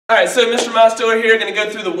Alright, so Mr. Mostower here, going to go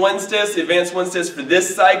through the one steps, the advanced one steps for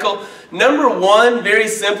this cycle. Number one, very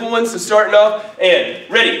simple one, so starting off, and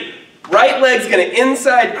ready. Right leg's going to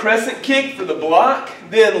inside crescent kick for the block,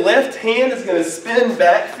 then left hand is going to spin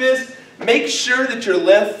back fist. Make sure that your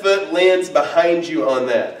left foot lands behind you on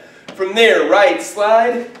that. From there, right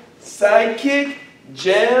slide, side kick,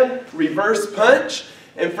 jab, reverse punch,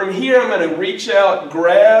 and from here I'm going to reach out,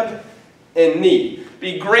 grab, and knee.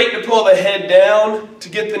 Be great to pull the head down to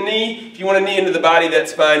get the knee. If you want a knee into the body,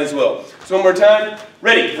 that's fine as well. So one more time.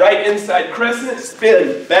 Ready. Right inside crescent,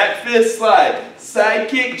 spin, back fist, slide, side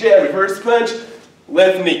kick, jab, reverse punch,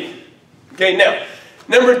 left knee. Okay, now,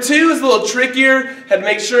 number two is a little trickier. Had to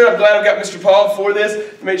make sure, I'm glad I've got Mr. Paul for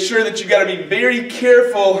this, to make sure that you've got to be very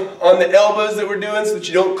careful on the elbows that we're doing so that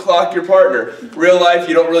you don't clock your partner. Real life,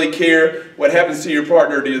 you don't really care what happens to your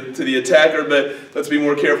partner, to the attacker, but let's be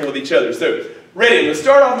more careful with each other. So, ready, I'm going to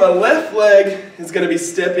start off, my left leg is going to be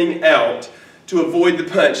stepping out to avoid the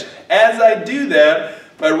punch. As I do that,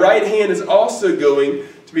 my right hand is also going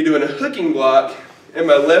to be doing a hooking block, and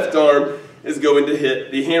my left arm is going to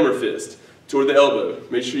hit the hammer fist toward the elbow.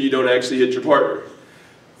 Make sure you don't actually hit your partner.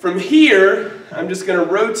 From here, I'm just going to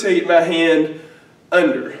rotate my hand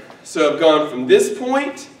under. So I've gone from this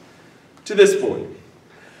point to this point.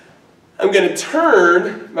 I'm going to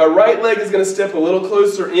turn, my right leg is going to step a little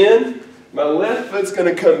closer in, my left foot's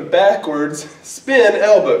going to come backwards, spin,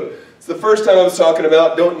 elbow. It's the first time I was talking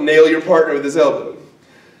about don't nail your partner with his elbow.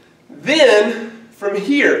 Then, from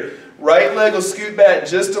here, right leg will scoot back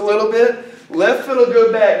just a little bit, left foot will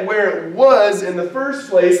go back where it was in the first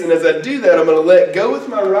place, and as I do that, I'm going to let go with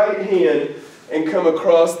my right hand and come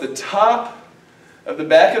across the top of the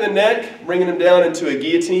back of the neck, bringing him down into a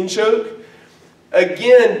guillotine choke.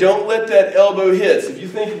 Again, don't let that elbow hit. So if you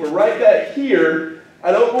think we're right back here,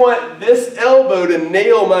 I don't want this elbow to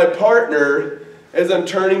nail my partner as I'm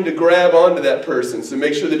turning to grab onto that person, so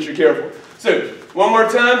make sure that you're careful. So, one more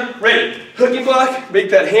time, ready, hooking block, make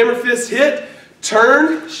that hammer fist hit,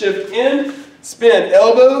 turn, shift in, spin,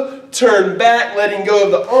 elbow, turn back, letting go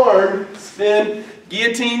of the arm, spin,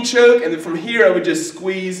 guillotine choke, and then from here I would just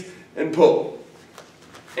squeeze and pull.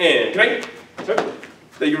 And, thank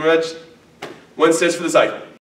you very much. One step for the cycle.